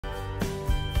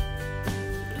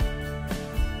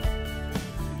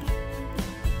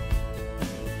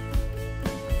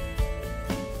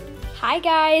Hi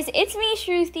guys, it's me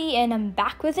Shruthi and I'm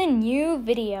back with a new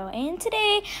video, and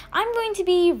today I'm going to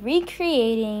be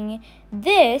recreating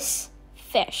this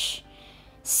fish.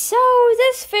 So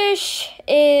this fish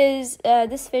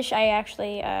I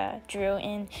actually drew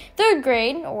in 3rd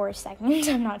grade or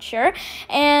 2nd, I'm not sure.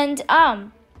 And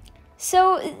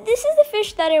so this is the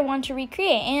fish that I want to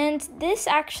recreate, and this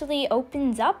actually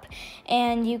opens up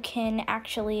and you can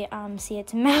actually see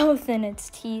its mouth and its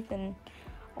teeth and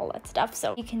all that stuff.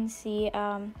 So you can see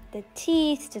the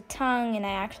teeth, the tongue, and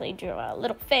I actually drew a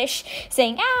little fish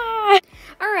saying ah.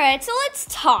 Alright, so let's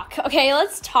talk. Okay,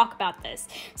 let's talk about this.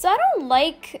 So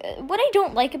what I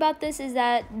don't like about this is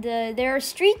that there are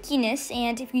streakiness,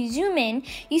 and if you zoom in,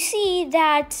 you see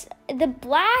that the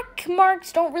black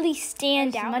marks don't really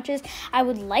stand out as much as I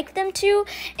would like them to,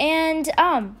 and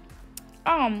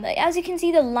as you can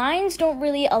see, the lines don't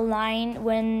really align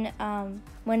when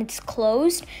it's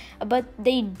closed, but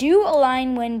they do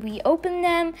align when we open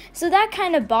them. So that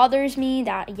kind of bothers me,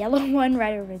 that yellow one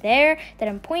right over there that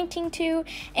I'm pointing to.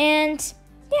 And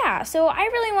yeah, so I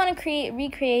really want to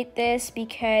recreate this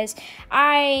because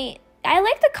I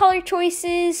like the color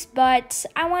choices, but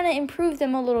I want to improve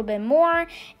them a little bit more.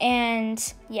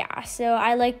 And yeah, so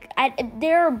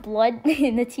there are blood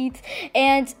in the teeth,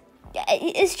 and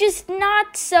it's just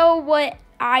not so what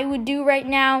I would do right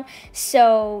now.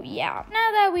 So yeah,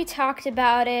 now that we talked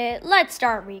about it, let's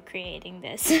start recreating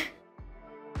this.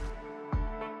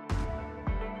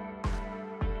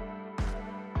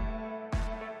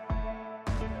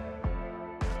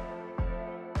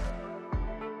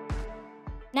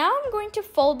 Now I'm going to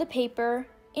fold the paper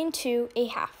into a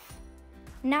half.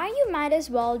 Now you might as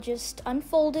well just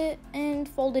unfold it and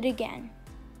fold it again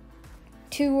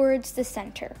towards the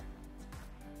center.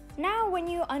 Now when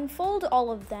you unfold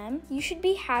all of them, you should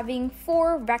be having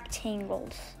 4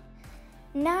 rectangles.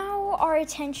 Now our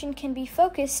attention can be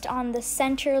focused on the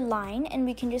center line, and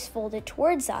we can just fold it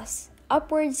towards us,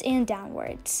 upwards and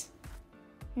downwards.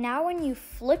 Now when you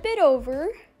flip it over,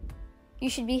 you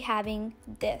should be having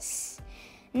this.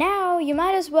 Now you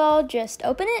might as well just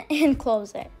open it and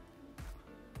close it.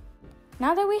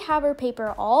 Now that we have our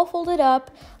paper all folded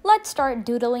up, let's start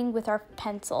doodling with our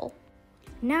pencil.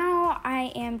 Now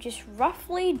I am just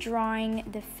roughly drawing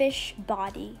the fish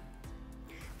body.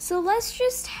 So let's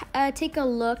just take a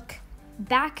look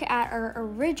back at our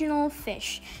original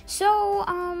fish. So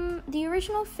the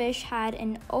original fish had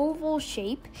an oval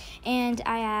shape, and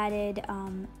I added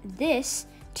this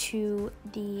to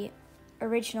the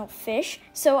original fish.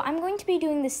 So I'm going to be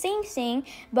doing the same thing,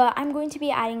 but I'm going to be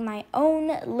adding my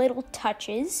own little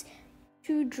touches.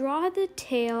 To draw the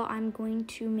tail, I'm going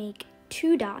to make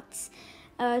 2 dots.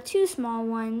 2 small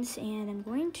ones, and I'm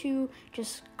going to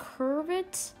just curve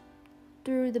it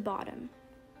through the bottom.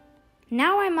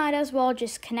 Now I might as well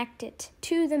just connect it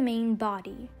to the main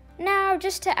body. Now,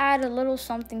 just to add a little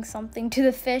something to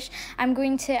the fish, I'm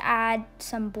going to add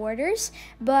some borders.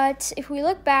 But if we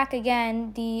look back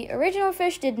again, the original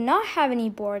fish did not have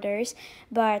any borders,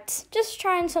 but just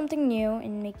trying something new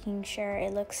and making sure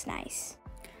it looks nice.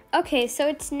 Okay, so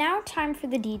it's now time for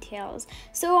the details.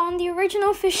 So on the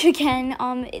original fish again,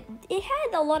 it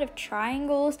had a lot of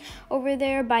triangles over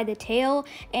there by the tail,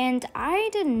 and I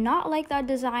did not like that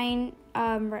design.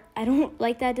 I don't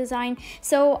like that design,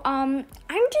 so I'm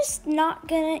just not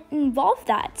gonna involve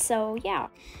that. So yeah.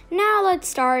 Now let's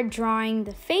start drawing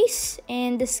the face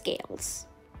and the scales.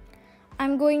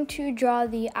 I'm going to draw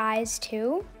the eyes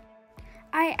too.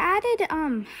 I added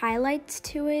highlights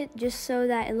to it just so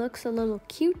that it looks a little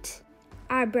cute.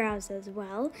 Eyebrows as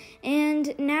well.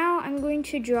 And now I'm going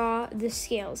to draw the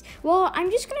scales. Well,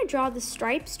 I'm just going to draw the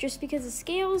stripes just because the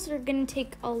scales are going to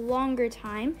take a longer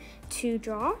time to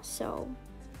draw. So,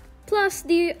 plus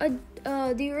the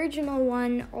original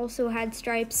one also had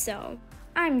stripes, so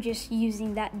I'm just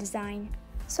using that design.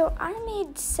 So I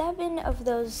made 7 of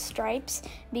those stripes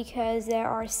because there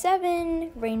are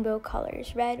 7 rainbow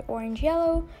colors: red, orange,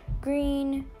 yellow,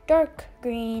 green, dark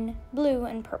green, blue,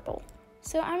 and purple.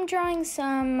 So I'm drawing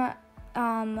some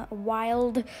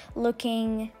wild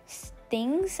looking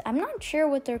things. I'm not sure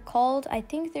what they're called. I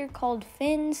think they're called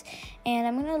fins, and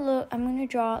I'm gonna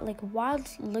draw like wild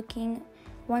looking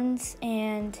ones,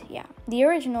 and yeah, the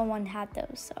original one had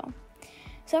those.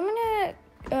 So I'm gonna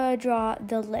draw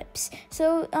the lips.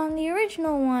 So on the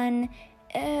original one,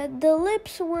 the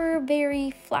lips were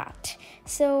very flat,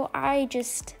 so I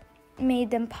just made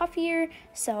them puffier.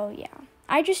 So yeah,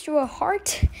 I just drew a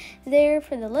heart there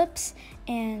for the lips,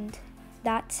 and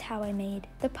that's how I made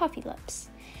the puffy lips.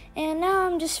 And now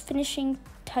I'm just making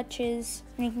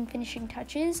finishing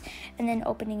touches, and then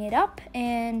opening it up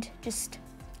and just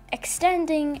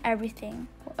extending everything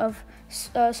of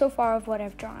so far of what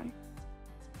I've drawn.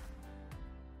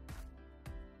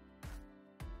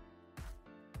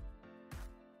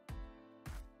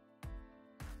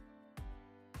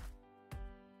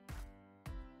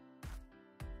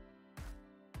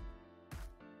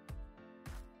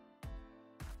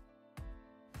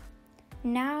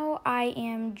 Now I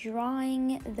am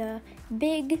drawing the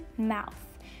big mouth.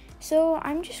 So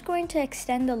I'm just going to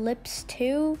extend the lips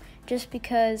too, just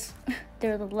because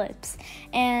they're the lips.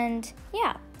 And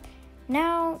yeah,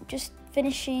 now just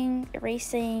finishing,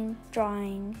 erasing,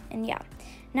 drawing, and yeah.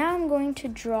 Now I'm going to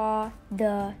draw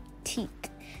the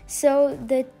teeth. So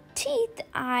the teeth,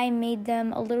 I made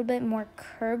them a little bit more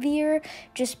curvier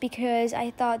just because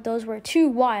I thought those were too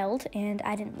wild and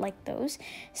I didn't like those.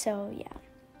 So yeah.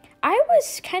 I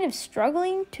was kind of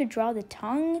struggling to draw the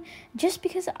tongue just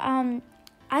because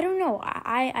I don't know.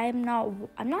 I'm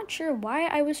not sure why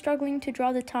I was struggling to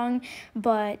draw the tongue,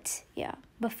 but yeah.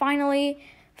 But finally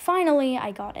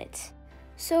I got it.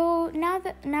 So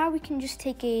now we can just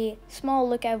take a small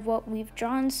look at what we've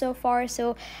drawn so far.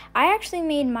 So I actually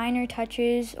made minor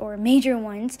touches or major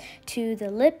ones to the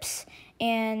lips,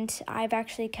 and I've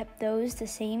actually kept those the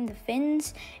same, the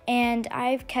fins, and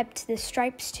I've kept the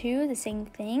stripes too, the same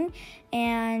thing.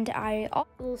 And I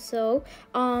also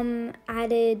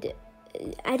added,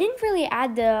 I didn't really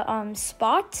add the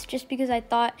spots just because I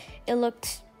thought it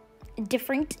looked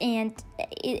different and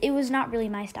it was not really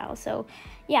my style. So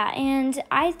yeah, and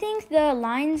I think the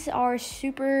lines are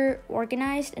super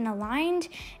organized and aligned,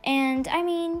 and I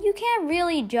mean, you can't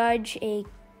really judge a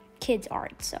kid's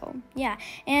art. So yeah,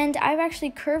 and I've actually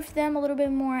curved them a little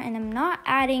bit more, and I'm not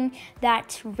adding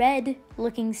that red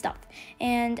looking stuff.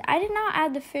 And I did not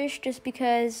add the fish just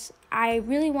because I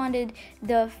really wanted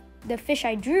the fish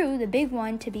I drew, the big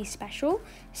one, to be special.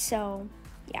 So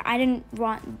yeah, I didn't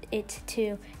want it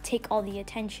to take all the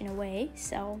attention away.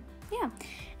 So yeah,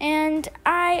 and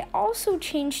I also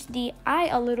changed the eye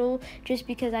a little just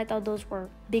because I thought those were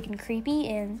big and creepy,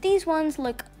 and these ones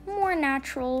look more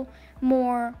natural,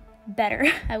 more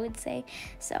better, I would say.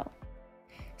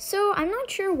 So I'm not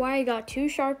sure why I got 2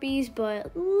 Sharpies,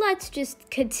 but let's just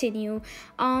continue.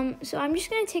 So I'm just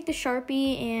gonna take the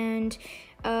Sharpie and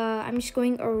I'm just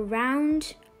going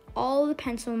around all the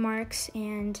pencil marks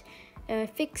and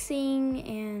fixing,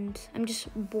 and I'm just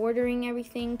bordering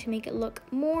everything to make it look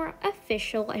more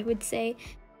official, I would say.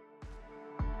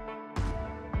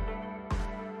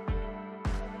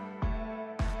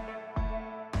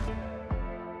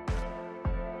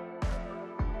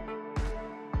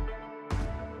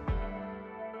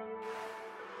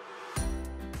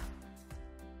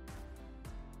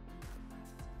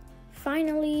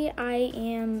 Finally, I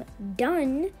am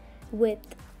done with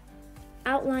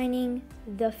outlining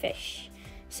the fish.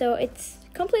 So it's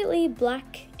completely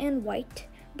black and white,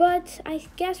 but I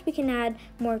guess we can add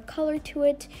more color to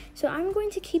it. So I'm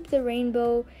going to keep the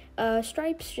rainbow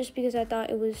stripes just because I thought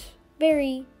it was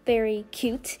very, very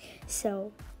cute.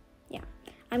 So yeah,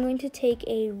 I'm going to take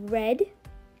a red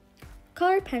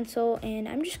colored pencil and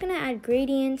I'm just gonna add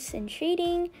gradients and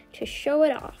shading to show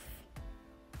it off.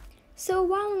 So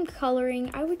while I'm coloring,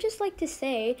 I would just like to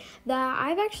say that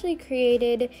I've actually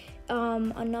created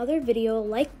another video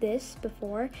like this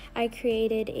before. I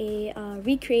created a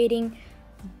recreating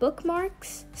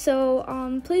bookmarks.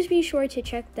 So please be sure to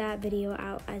check that video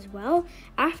out as well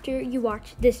after you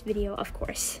watch this video, of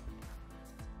course.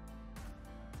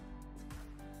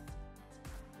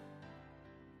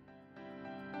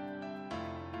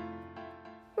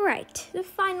 Right, the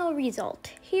final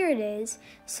result. Here it is.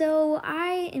 So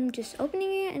I am just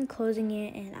opening it and closing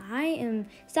it, and I am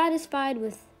satisfied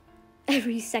with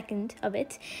every second of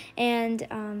it. And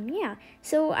yeah,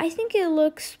 so I think it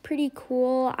looks pretty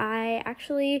cool. I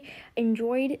actually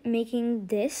enjoyed making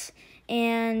this,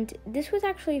 and this was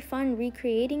actually fun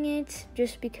recreating it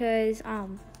just because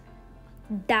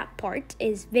that part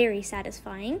is very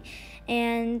satisfying,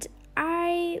 and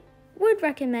I would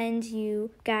recommend you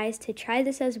guys to try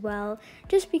this as well,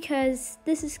 just because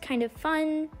this is kind of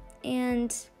fun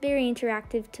and very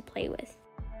interactive to play with.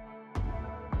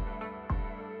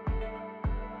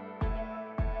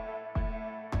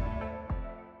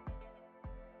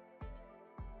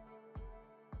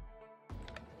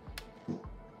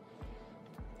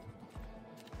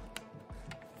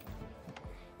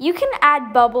 You can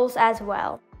add bubbles as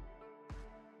well.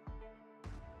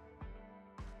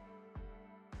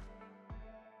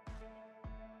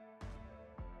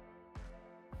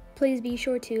 Please be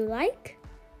sure to like,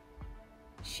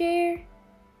 share,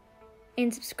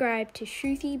 and subscribe to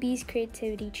ShruthiB's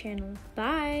Creativity channel.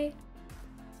 Bye!